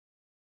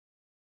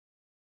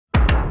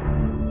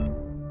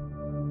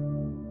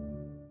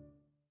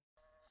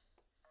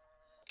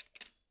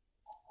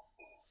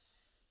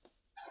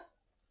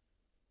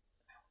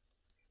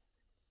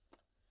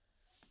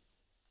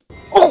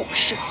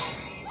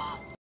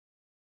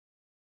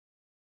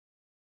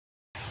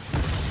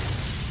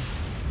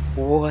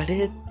What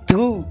it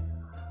do?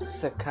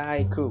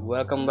 Sakai crew,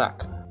 welcome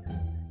back.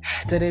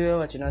 Today we're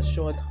watching a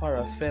short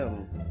horror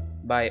film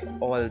by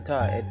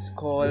Alta. It's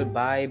called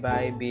Bye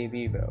Bye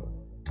Baby, bro.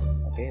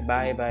 Okay,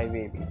 Bye Bye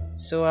Baby.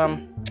 So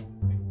hope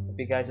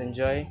you guys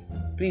enjoy.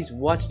 Please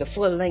watch the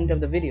full length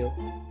of the video.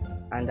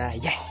 And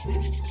yeah,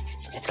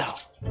 let's go.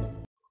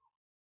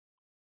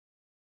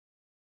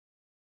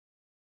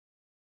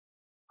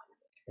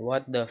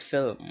 What the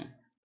film?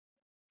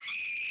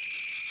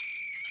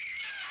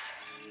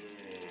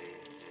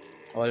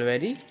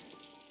 Already? The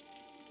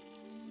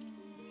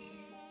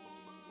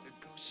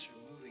ghosts are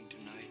moving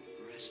tonight,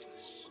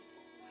 restless,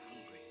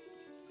 hungry.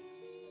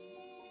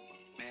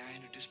 May I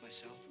introduce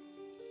myself?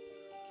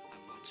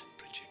 I'm wazzup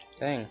Pritchard.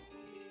 Dang.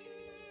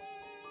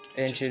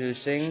 Pritchard,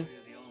 Introducing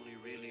actually the only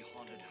really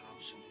haunted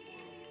house in the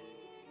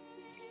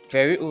world.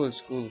 very old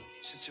school.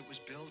 Since it was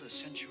built a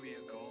century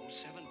ago,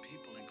 7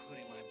 people,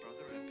 including my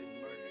brother, have been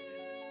murdered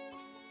in it.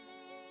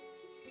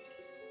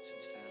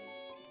 Since then,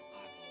 I've owned the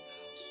house.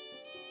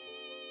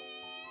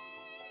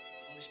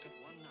 I've only spent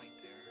one night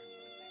there, and when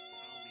they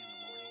found me in the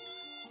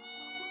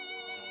morning,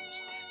 I was almost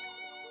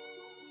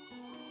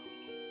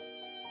dead.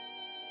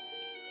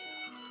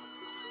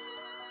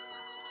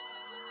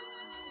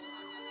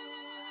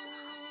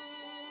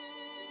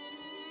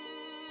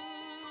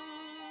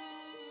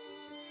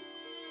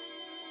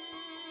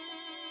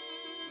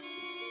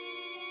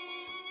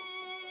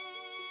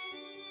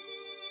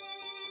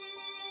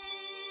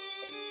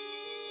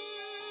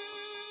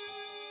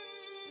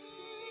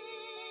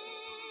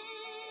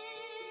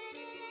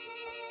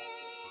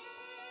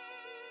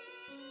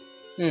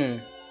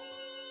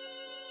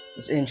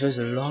 This intro is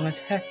long as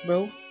heck,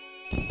 bro.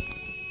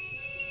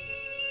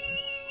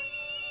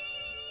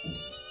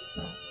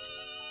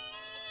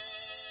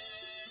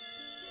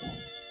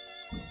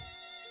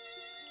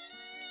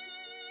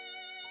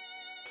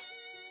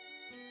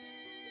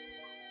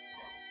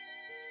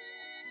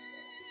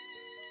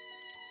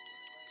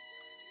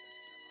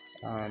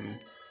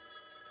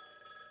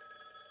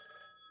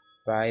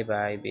 Bye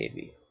bye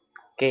baby.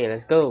 Okay,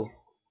 let's go.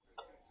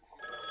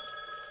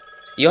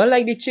 Y'all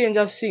like the change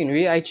of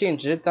scenery? I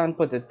changed it and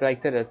put it like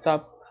to the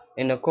top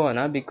in the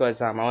corner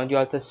because I want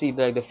y'all to see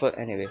like the foot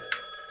anyway.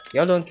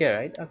 Y'all don't care,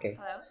 right? Okay.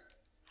 Hello?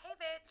 Hey,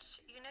 bitch.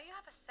 You know you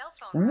have a cell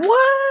phone, right?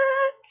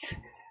 What?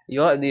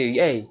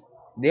 Hey,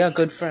 they are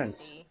good friends.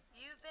 Casey.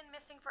 You've been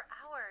missing for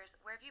hours.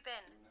 Where have you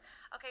been?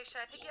 Okay,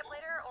 should I pick you up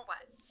later or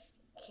what?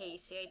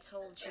 Casey, I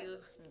told you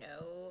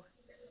no.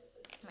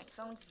 My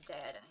phone's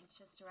dead. I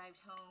just arrived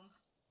home.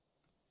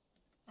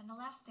 And the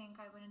last thing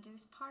I want to do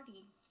is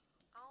party.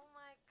 Oh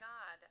my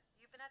god.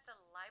 You've been at the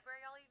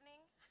library all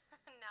evening?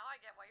 Now I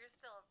get why you're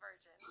still a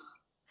virgin.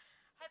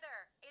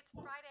 Heather, it's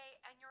Friday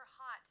and you're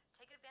hot.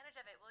 Take advantage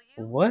of it, will you?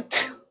 What?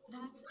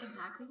 That's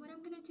exactly what I'm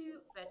gonna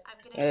do, but I'm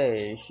gonna...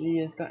 Hey, she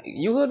is.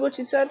 You heard what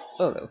she said?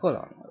 Hold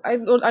on.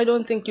 I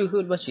don't think you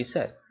heard what she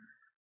said.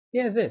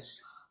 Yeah,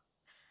 this.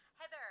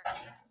 Heather,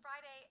 it's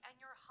Friday and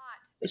you're hot.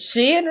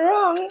 She ain't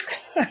wrong.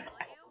 Will you?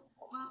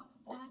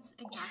 Well, that's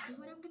exactly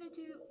what I'm gonna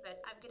do, but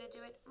I'm gonna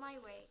do it my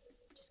way.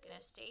 Just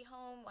gonna stay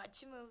home,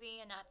 watch a movie,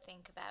 and not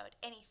think about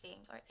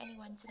anything or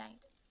anyone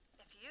tonight.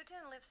 If you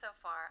didn't live so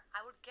far,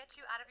 I would get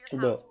you out of your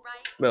Bro, house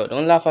right bro,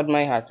 don't laugh at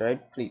my hat, right?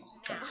 Please.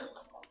 now.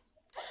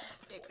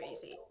 You're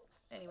crazy.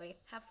 Anyway,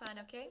 have fun,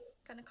 okay?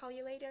 Gonna call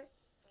you later.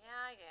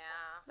 Yeah.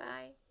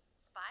 Bye.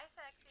 Bye,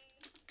 sexy.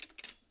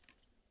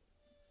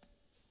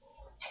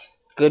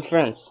 Good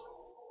friends.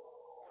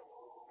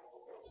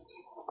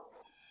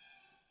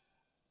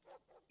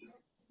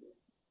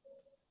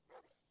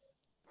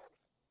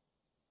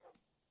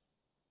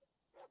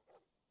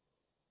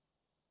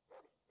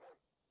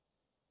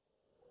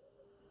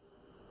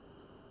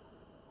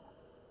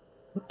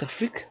 What the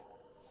frick?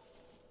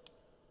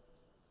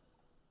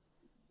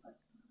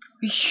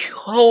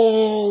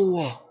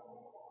 Yo!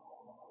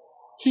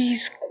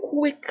 He's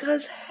quick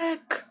as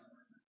heck.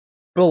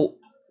 Bro,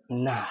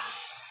 nah.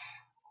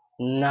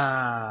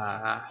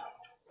 Nah.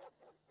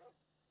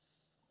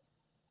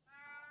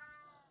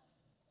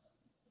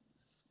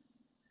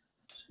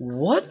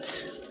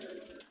 What?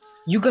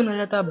 You gonna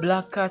let a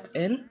black cat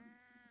in?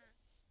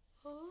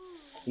 Oh,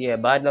 Yeah,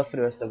 bad luck for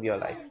the rest of your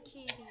life.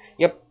 Kitty.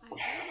 Yep. Are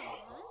you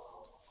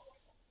lost?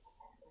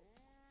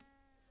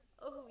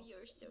 Oh,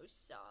 you're so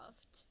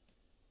soft.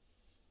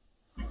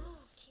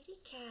 Oh, kitty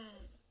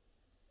cat.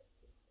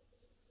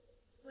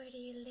 Where do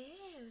you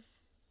live?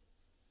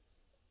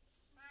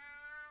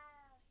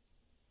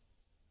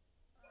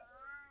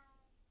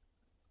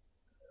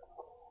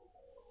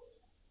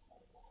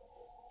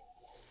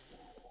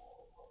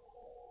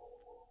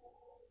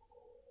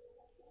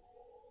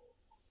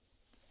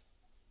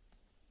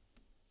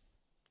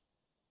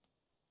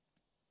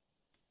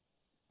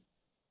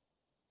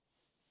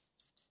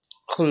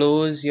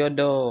 Close your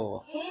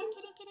door. Hey,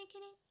 kitty.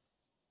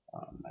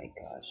 Oh my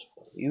gosh.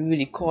 You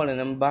really calling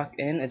him back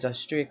in? It's a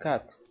stray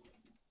cat.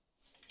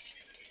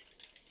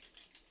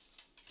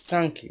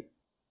 Thank you.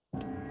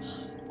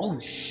 Oh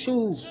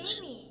shoot.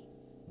 Jamie.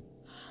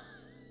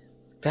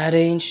 That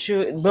ain't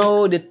shoot.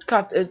 Bro, the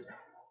cat.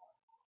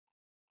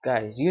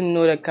 Guys, you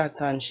know the cat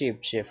can't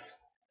shapeshift.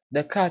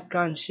 The cat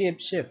can't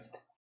shapeshift.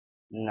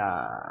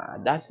 Nah,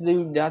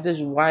 that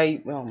is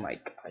why. Oh my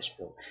gosh,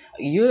 bro.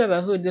 You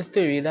ever heard the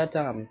theory that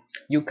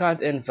you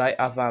can't invite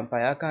a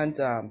vampire can't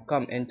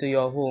come into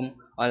your home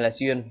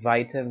unless you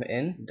invite him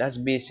in? That's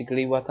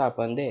basically what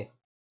happened there.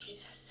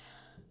 Jesus.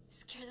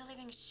 Scared the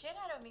living shit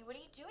out of me. What are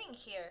you doing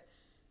here?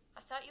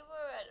 I thought you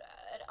were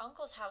at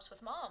Uncle's house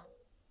with Mom.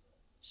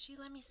 She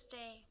let me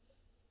stay.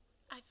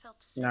 I felt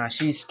sick. Nah,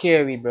 she's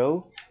scary,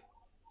 bro.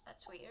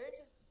 That's weird.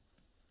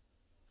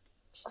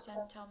 She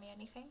didn't tell me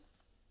anything.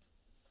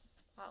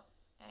 Well,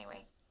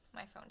 anyway,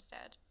 my phone's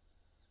dead.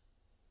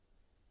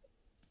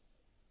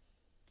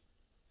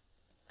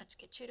 Let's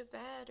get you to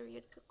bed or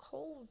you'd get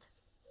cold.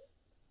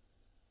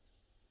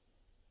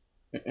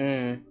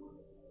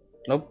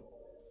 Nope.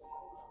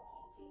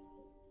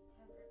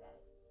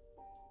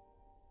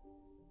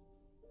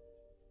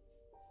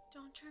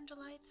 Don't turn the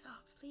lights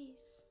off, please.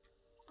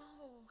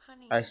 Oh,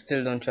 honey. I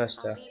still don't trust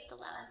I'll her. leave the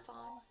lamp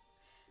on.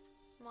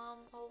 Mom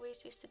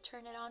always used to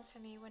turn it on for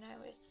me when I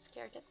was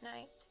scared at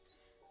night.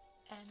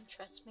 And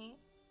trust me,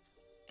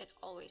 it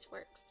always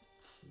works.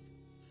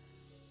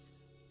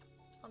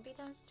 I'll be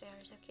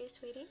downstairs, okay,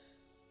 sweetie?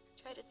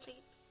 Try to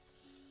sleep.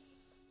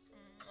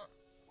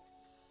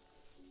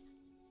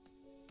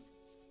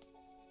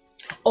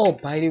 Oh,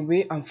 by the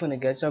way, I'm finna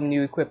get some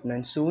new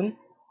equipment soon.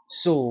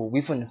 So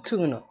we finna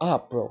turn it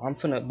up, bro.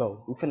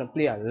 We finna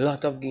play a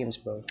lot of games,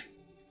 bro.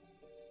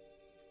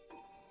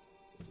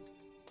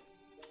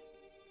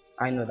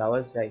 I know that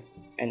was like,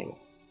 anyway.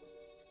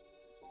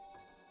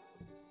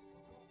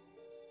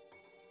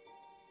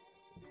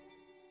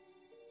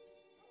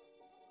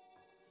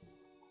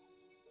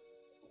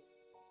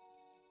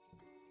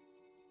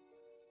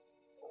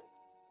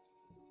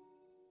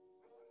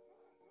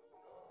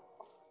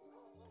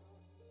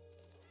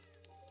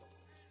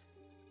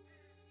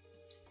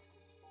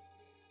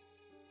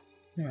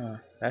 Yeah,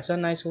 that's a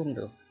nice home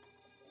though.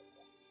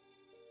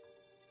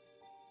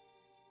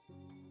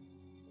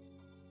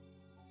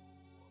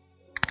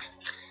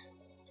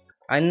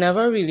 I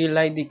never really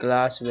liked the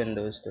glass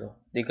windows though.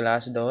 The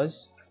glass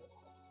doors?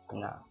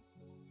 Nah.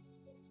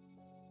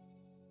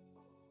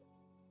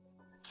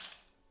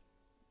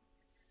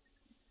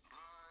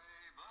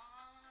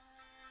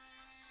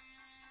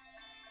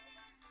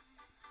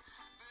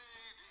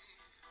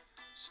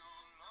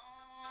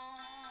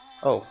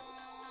 Oh.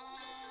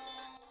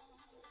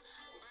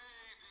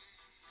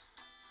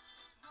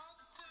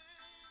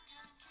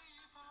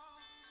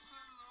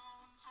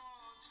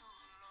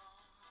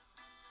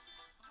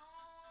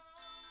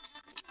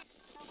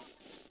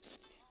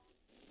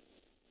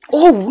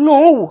 Oh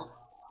no!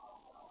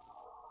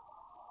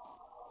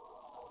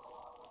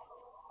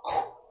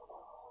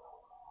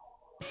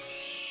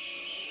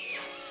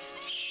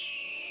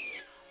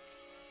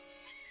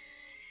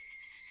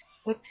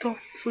 What the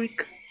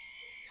freak?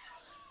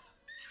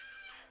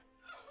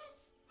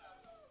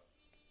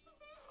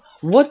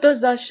 What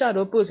does that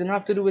shadow person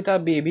have to do with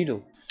that baby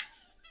though?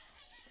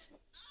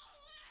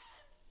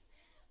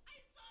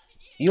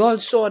 You all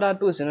saw that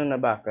person in the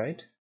back, right?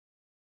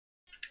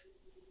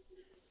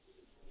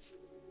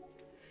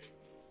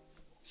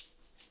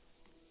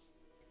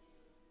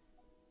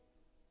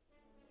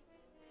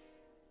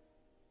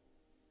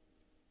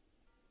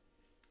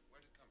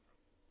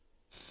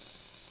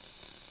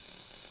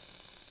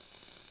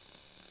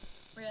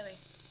 Really?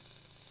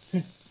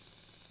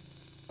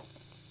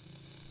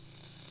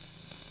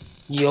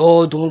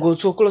 Yo, don't go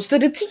so close to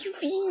the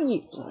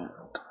TV! Oh my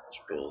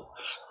gosh, bro.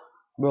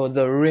 Bro,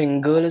 the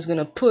ring girl is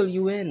gonna pull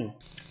you in.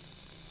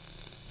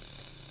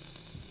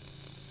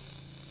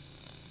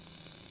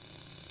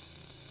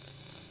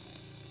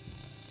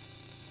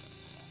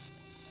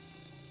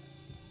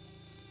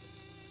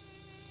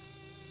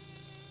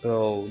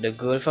 Bro, the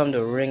girl from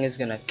the ring is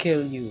gonna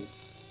kill you.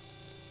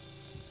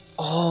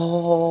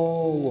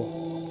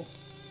 Oh,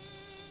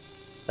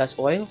 that's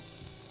oil?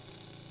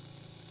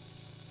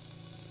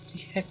 Where the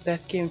heck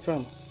that came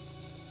from?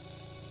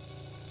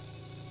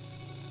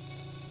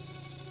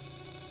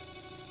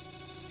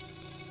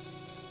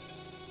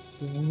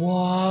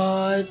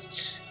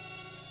 What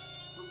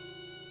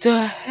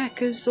the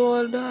heck is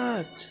all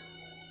that?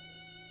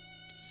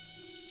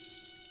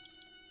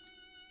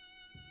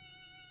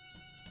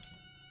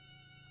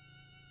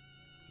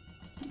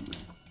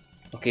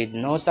 Okay,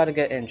 now it's starting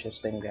to get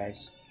interesting,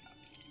 guys.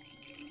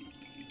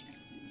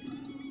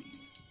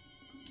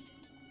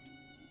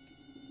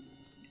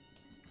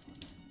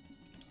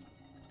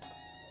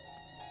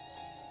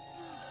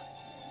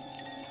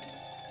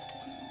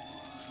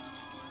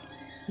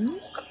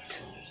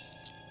 What?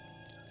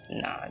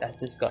 Nah, that's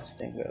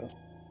disgusting, bro.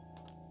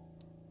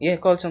 Yeah,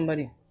 call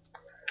somebody.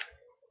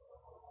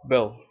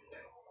 Bro,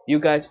 you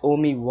guys owe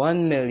me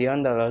 $1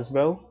 million,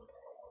 bro.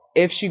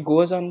 If she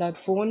goes on that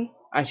phone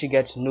and she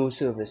gets no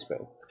service,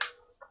 bro.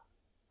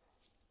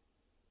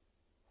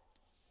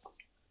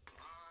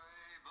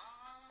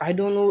 I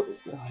don't know.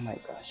 Oh my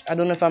gosh, I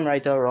don't know if I'm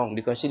right or wrong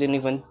because we didn't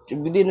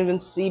even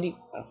see the.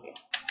 Okay.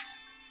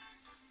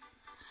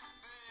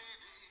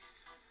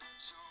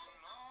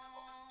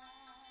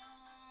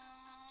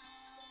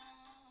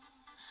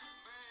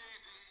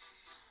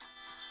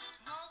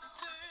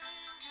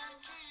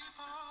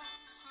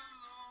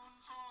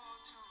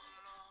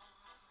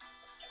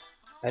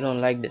 I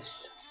don't like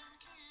this.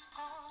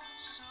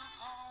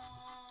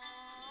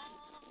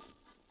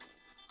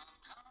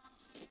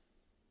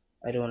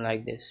 I don't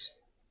like this.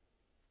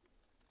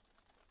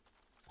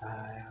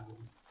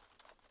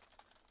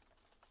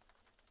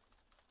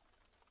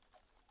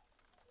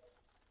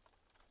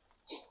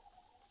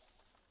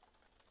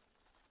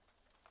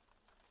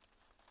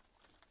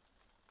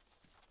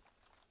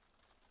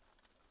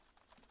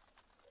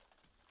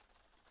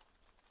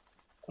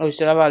 Oh, we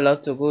still have a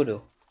lot to go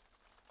though.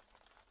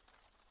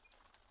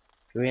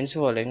 Rain's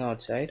falling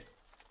outside.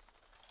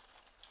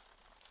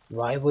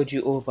 Why would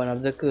you open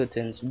up the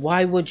curtains?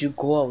 Why would you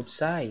go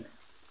outside?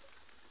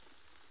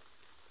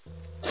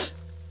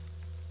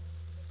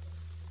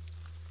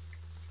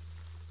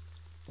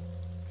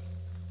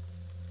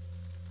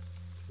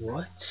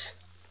 What?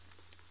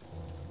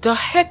 The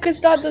heck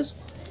is that? This?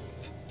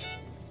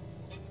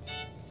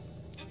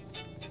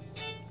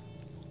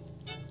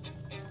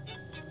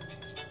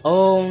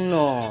 Oh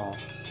no.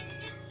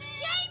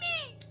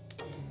 Jamie!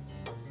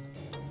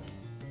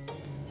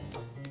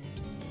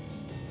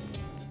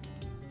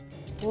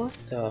 What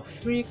the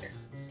freak?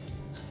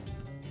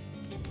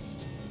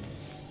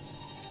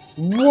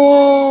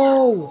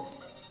 Whoa!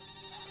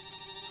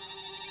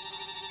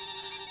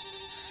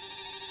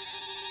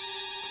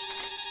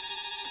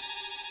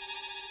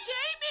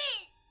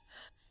 Jamie!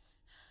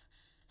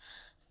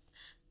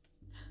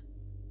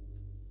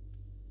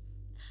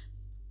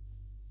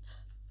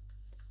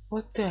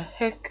 What the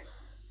heck?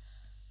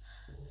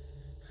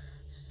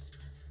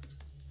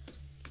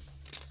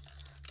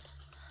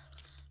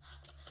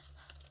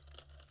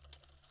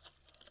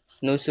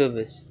 No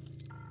service.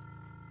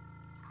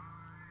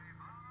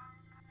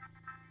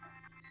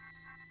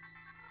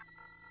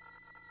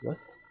 What?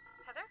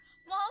 Heather?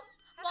 Mom!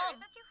 Heather, Mom! is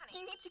that you, honey?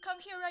 You need to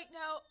come here right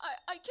now.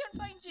 I can't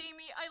find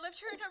Jamie. I left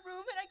her in her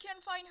room and I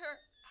can't find her.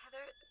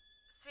 Heather,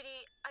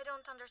 sweetie, I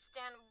don't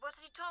understand. What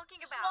are you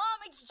talking about?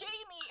 Mom, it's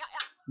Jamie.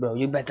 Bro,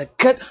 you better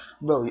cut.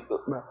 Bro,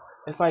 bro.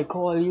 If I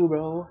call you,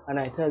 bro, and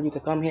I tell you to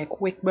come here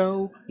quick,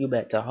 bro, you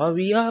better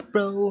hurry up,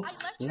 bro. I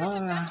left her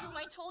in the bedroom,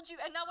 I told you,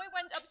 and now I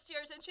went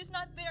upstairs and she's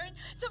not there and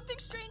something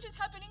strange is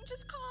happening.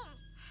 Just come.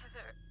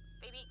 Heather,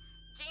 baby,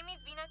 Jamie's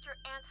been at your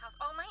aunt's house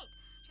all night.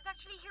 She's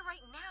actually here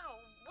right now.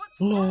 What's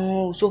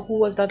wrong? No, so who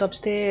was that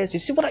upstairs? You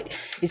see what I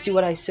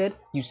said?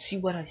 You see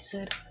what I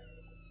said?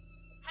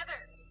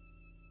 Heather!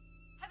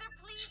 Heather,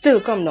 please!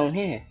 Still come down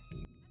here.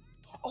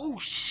 Oh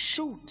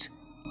shoot.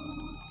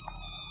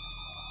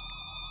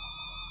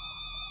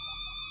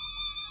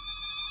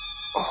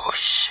 Oh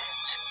shit.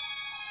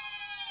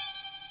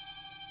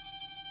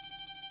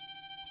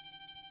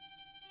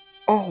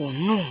 Oh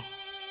no.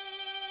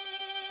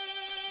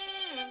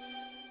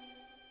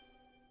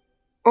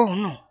 Oh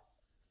no.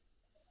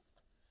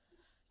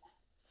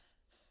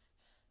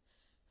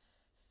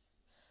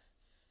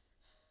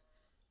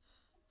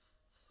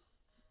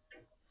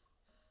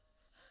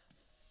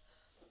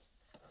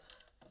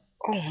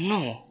 Oh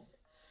no.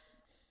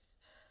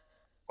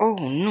 Oh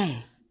no.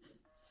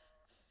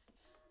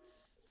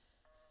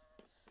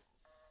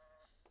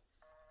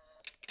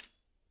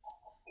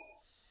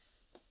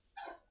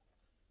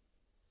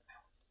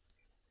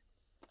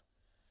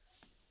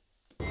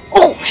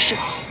 Oh shit.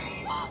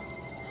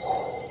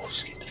 Oh,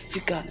 scared the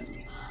freak out of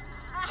me.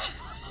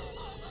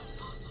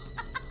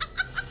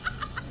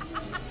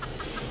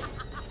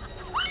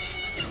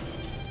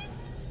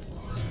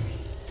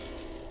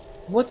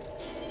 What?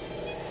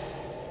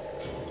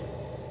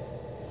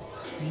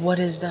 What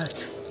is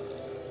that?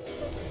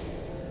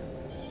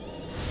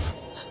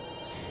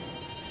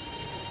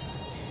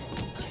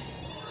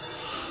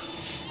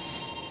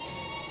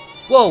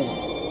 Whoa!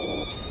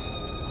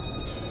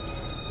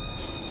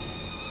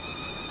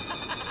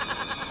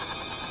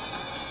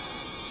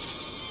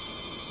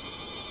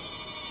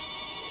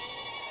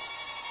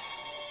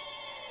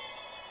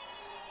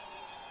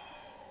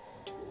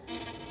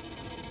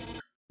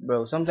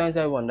 Bro, sometimes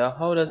I wonder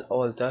how does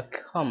Alta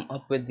come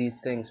up with these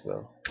things,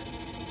 bro?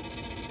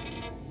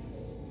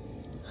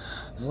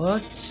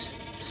 What?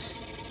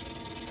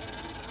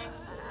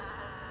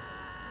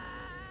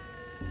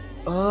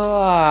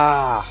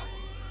 Ah!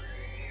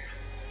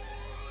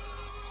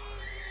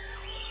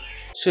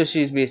 So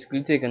she's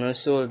basically taking her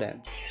soul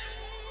then.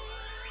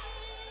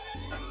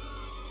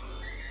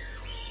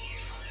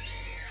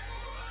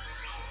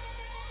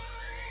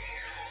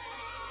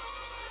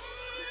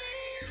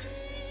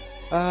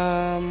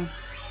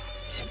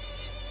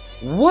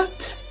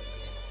 What?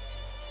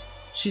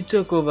 She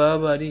took over her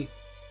body.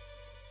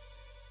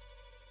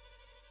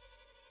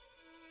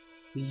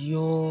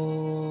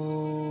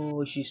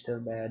 Yo, she's still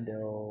bad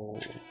though.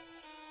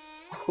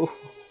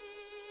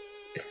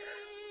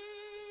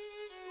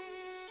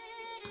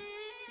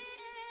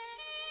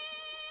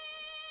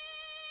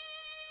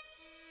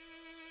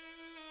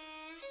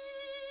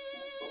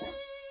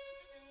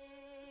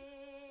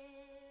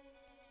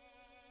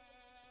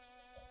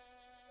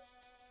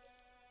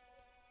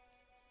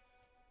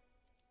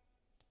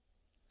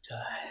 The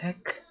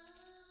heck?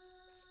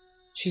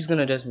 She's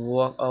gonna just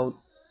walk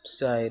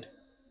outside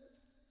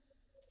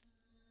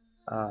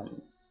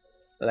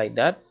like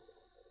that.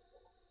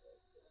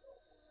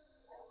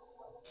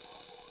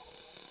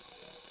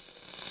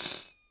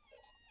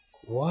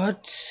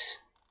 What?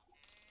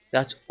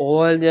 That's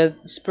all the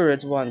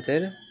spirit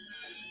wanted?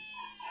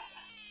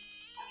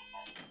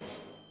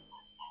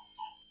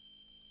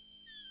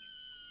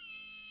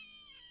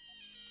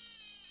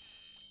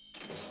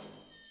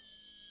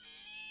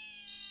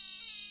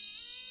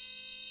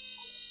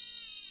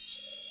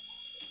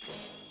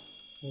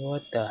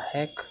 What the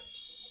heck?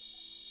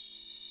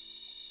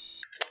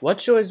 What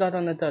show is that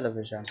on the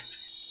television?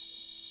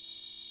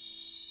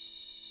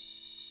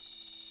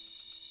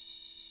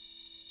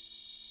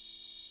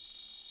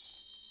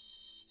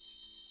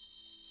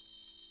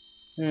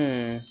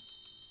 Hmm.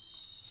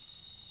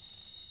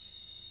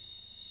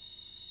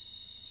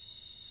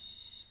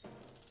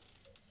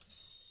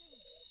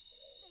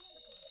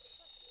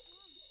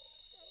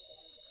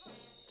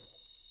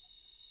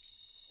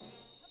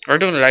 I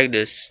don't like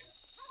this.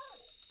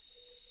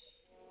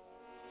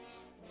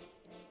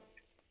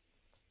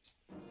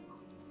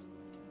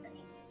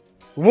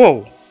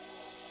 Whoa!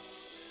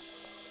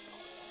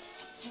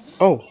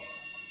 Oh!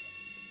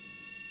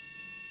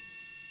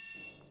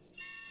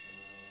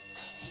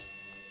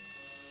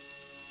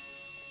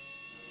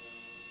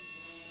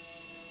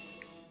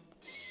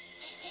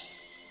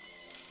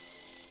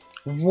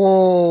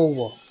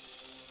 Whoa!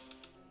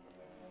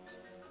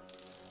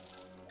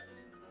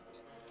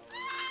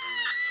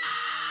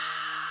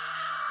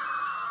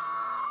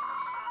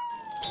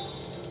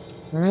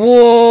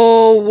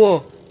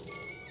 Whoa!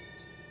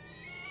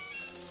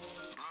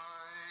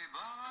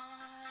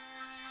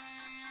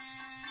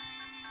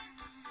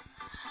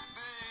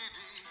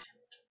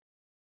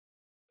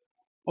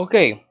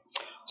 Okay,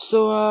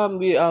 so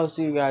I'll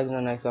see you guys in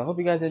the next one. Hope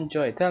you guys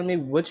enjoy. Tell me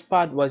which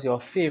part was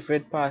your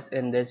favorite part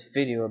in this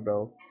video,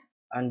 bro.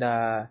 And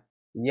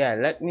yeah,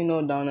 let me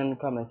know down in the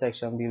comment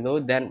section below.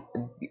 Then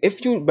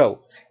if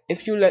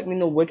you let me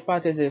know which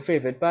part is your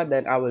favorite part,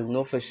 then I will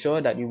know for sure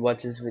that you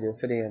watch this video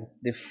for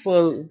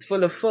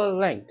the full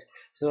length.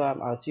 So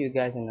I'll see you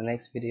guys in the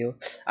next video.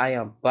 I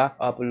am back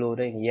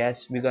uploading.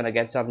 Yes, we're gonna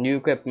get some new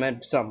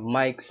equipment, some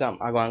mics, I'm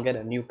gonna get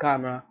a new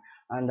camera.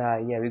 And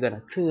yeah, we're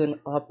gonna turn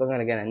up. We're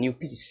gonna get a new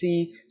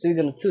PC, so we're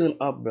gonna turn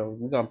up, bro.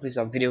 We're gonna play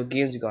some video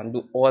games. We're gonna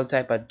do all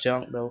type of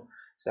junk, bro.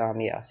 So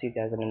yeah, I'll see you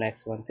guys in the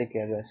next one. Take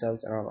care of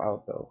yourselves, and I'm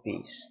out, bro.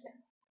 Peace.